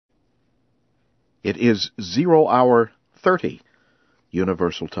It is 0 hour 30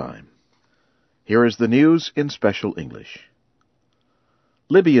 Universal Time. Here is the news in Special English.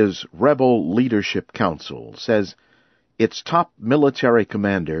 Libya's Rebel Leadership Council says its top military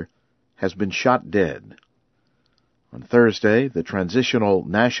commander has been shot dead. On Thursday, the Transitional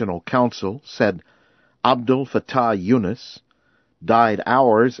National Council said Abdel Fattah Yunus died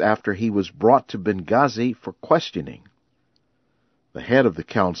hours after he was brought to Benghazi for questioning. The head of the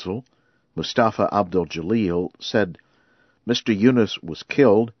council, Mustafa Abdel Jalil, said Mr. Yunus was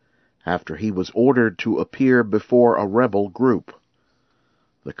killed after he was ordered to appear before a rebel group.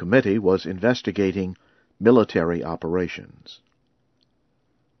 The committee was investigating military operations.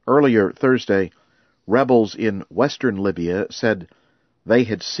 Earlier Thursday, rebels in western Libya said they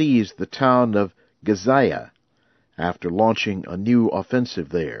had seized the town of Gazaya after launching a new offensive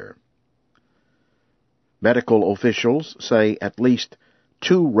there. Medical officials say at least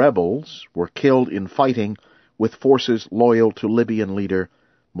 2 rebels were killed in fighting with forces loyal to Libyan leader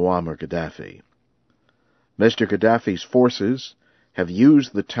Muammar Gaddafi. Mr. Gaddafi's forces have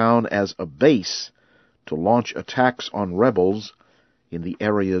used the town as a base to launch attacks on rebels in the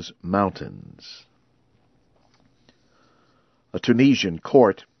area's mountains. A Tunisian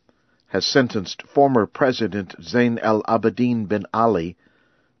court has sentenced former President Zayn al-Abidine Ben Ali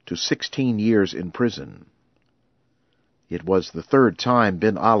to 16 years in prison. It was the 3rd time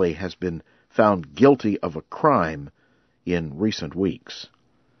Ben Ali has been found guilty of a crime in recent weeks.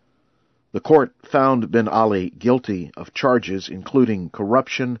 The court found Ben Ali guilty of charges including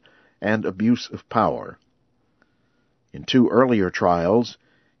corruption and abuse of power. In 2 earlier trials,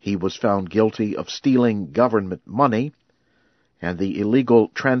 he was found guilty of stealing government money and the illegal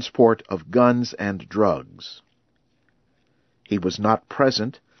transport of guns and drugs. He was not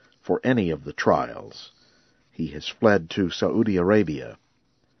present for any of the trials. He has fled to Saudi Arabia.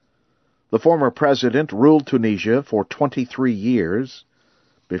 The former president ruled Tunisia for 23 years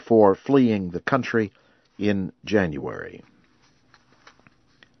before fleeing the country in January.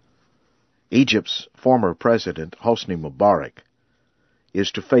 Egypt's former president, Hosni Mubarak,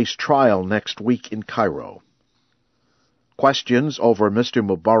 is to face trial next week in Cairo. Questions over Mr.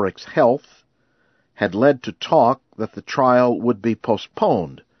 Mubarak's health had led to talk that the trial would be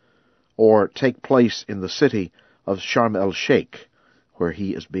postponed or take place in the city of Sharm el-Sheikh, where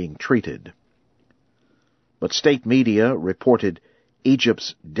he is being treated. But state media reported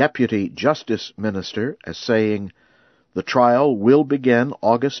Egypt's deputy justice minister as saying the trial will begin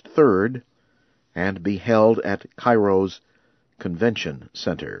August 3rd and be held at Cairo's Convention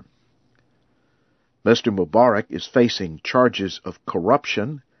Center. Mr. Mubarak is facing charges of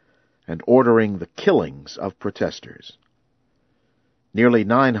corruption and ordering the killings of protesters. Nearly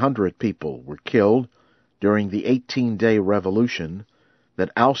 900 people were killed during the 18-day revolution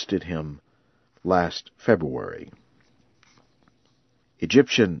that ousted him last February.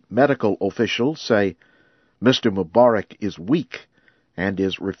 Egyptian medical officials say Mr. Mubarak is weak and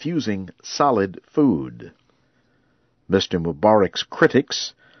is refusing solid food. Mr. Mubarak's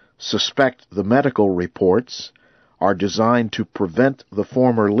critics suspect the medical reports are designed to prevent the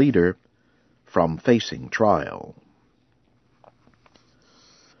former leader from facing trial.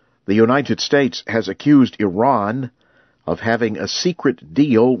 The United States has accused Iran of having a secret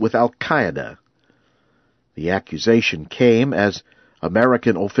deal with al-Qaeda. The accusation came as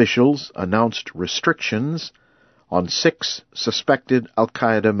American officials announced restrictions on 6 suspected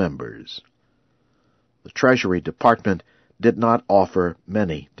al-Qaeda members. The Treasury Department did not offer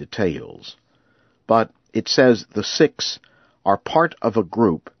many details, but it says the 6 are part of a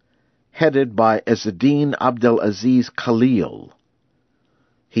group headed by Izzeddin Abdelaziz Khalil.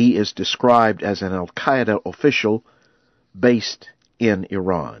 He is described as an al-Qaeda official based in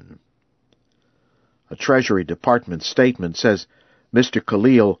Iran. A Treasury Department statement says Mr.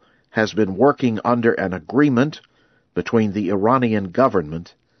 Khalil has been working under an agreement between the Iranian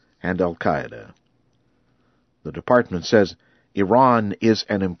government and al-Qaeda. The department says Iran is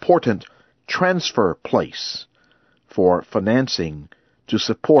an important transfer place for financing to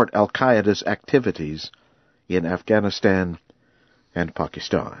support al-Qaeda's activities in Afghanistan and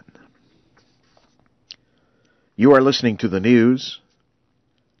Pakistan. You are listening to the news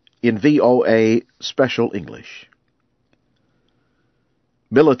in VOA Special English.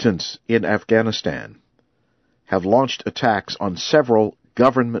 Militants in Afghanistan have launched attacks on several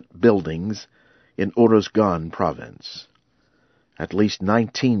government buildings in Uruzgan province. At least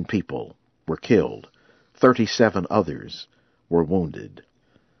 19 people were killed. 37 others were wounded.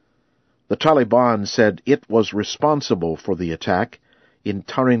 The Taliban said it was responsible for the attack in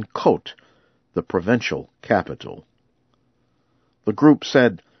Tarin Kot, the provincial capital. The group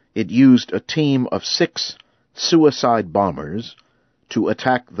said it used a team of 6 suicide bombers to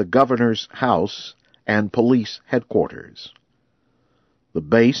attack the governor's house and police headquarters. The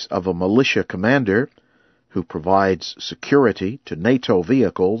base of a militia commander who provides security to NATO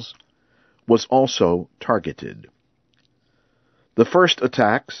vehicles was also targeted. The first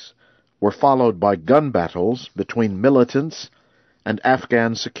attacks were followed by gun battles between militants and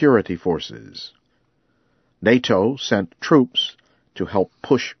Afghan security forces. NATO sent troops to help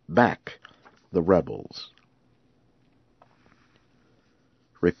push back the rebels.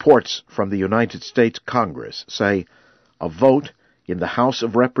 Reports from the United States Congress say a vote in the House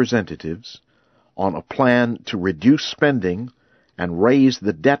of Representatives on a plan to reduce spending and raise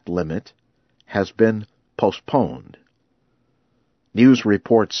the debt limit has been postponed. News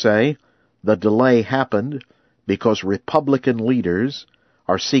reports say the delay happened because Republican leaders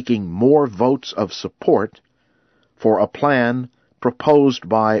are seeking more votes of support for a plan proposed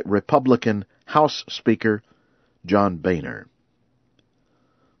by Republican House Speaker John Boehner.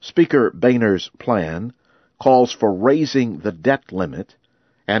 Speaker Boehner's plan calls for raising the debt limit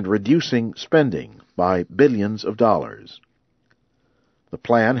and reducing spending by billions of dollars. The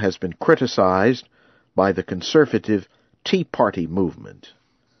plan has been criticized by the conservative Tea Party movement.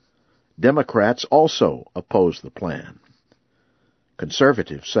 Democrats also oppose the plan.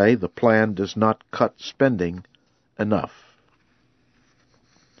 Conservatives say the plan does not cut spending enough.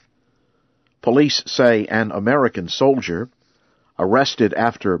 Police say an American soldier, arrested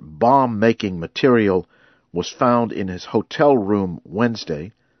after bomb-making material was found in his hotel room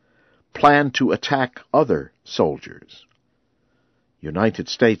Wednesday, planned to attack other soldiers. United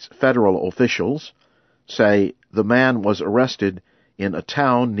States federal officials say the man was arrested in a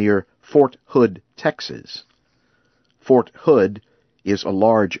town near Fort Hood, Texas. Fort Hood is a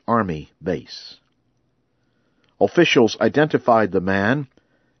large Army base. Officials identified the man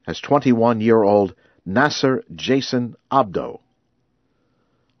as 21-year-old Nasser Jason Abdo.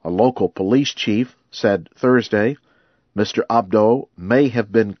 A local police chief said Thursday Mr. Abdo may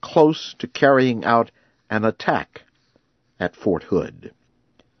have been close to carrying out an attack at Fort Hood.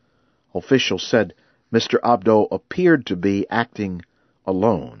 Officials said Mr. Abdo appeared to be acting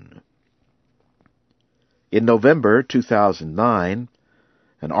alone. In November 2009,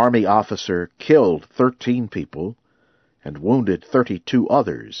 an Army officer killed 13 people and wounded 32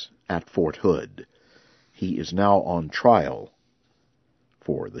 others at Fort Hood. He is now on trial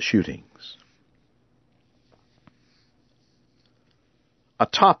for the shootings. A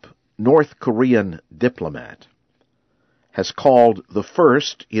top North Korean diplomat has called the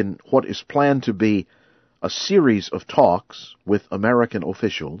first in what is planned to be a series of talks with American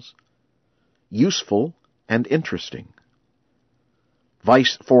officials useful and interesting.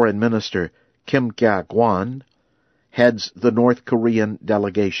 Vice Foreign Minister Kim Kya-kwan heads the North Korean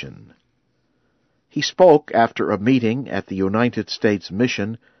delegation. He spoke after a meeting at the United States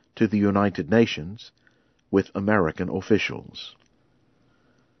mission to the United Nations with American officials.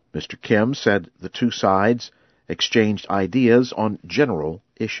 Mr. Kim said the two sides exchanged ideas on general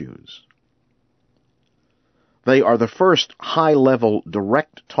issues. They are the first high-level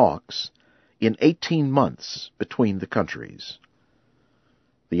direct talks in 18 months between the countries.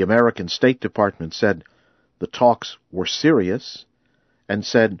 The American State Department said the talks were serious and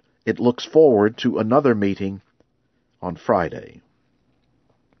said it looks forward to another meeting on Friday.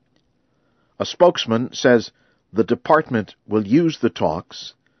 A spokesman says the department will use the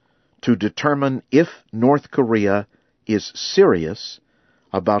talks to determine if North Korea is serious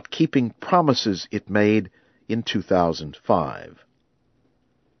about keeping promises it made in 2005.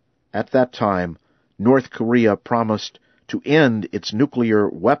 At that time, North Korea promised to end its nuclear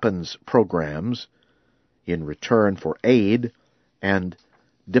weapons programs in return for aid and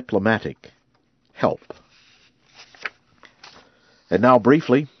diplomatic help. And now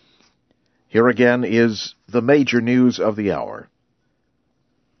briefly, here again is the major news of the hour.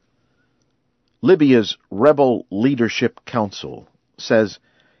 Libya's Rebel Leadership Council says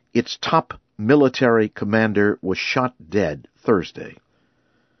its top military commander was shot dead Thursday.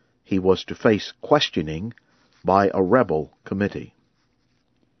 He was to face questioning by a rebel committee.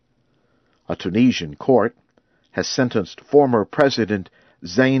 A Tunisian court has sentenced former President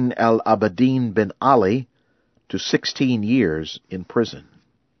Zayn al-Abidine Ben Ali to 16 years in prison.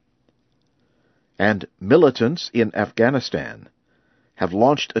 And militants in Afghanistan have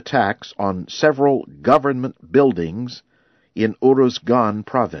launched attacks on several government buildings in Uruzgan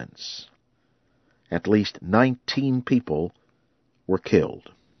province. At least 19 people were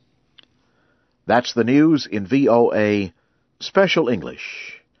killed. That's the news in VOA Special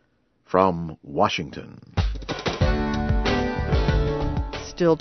English from Washington.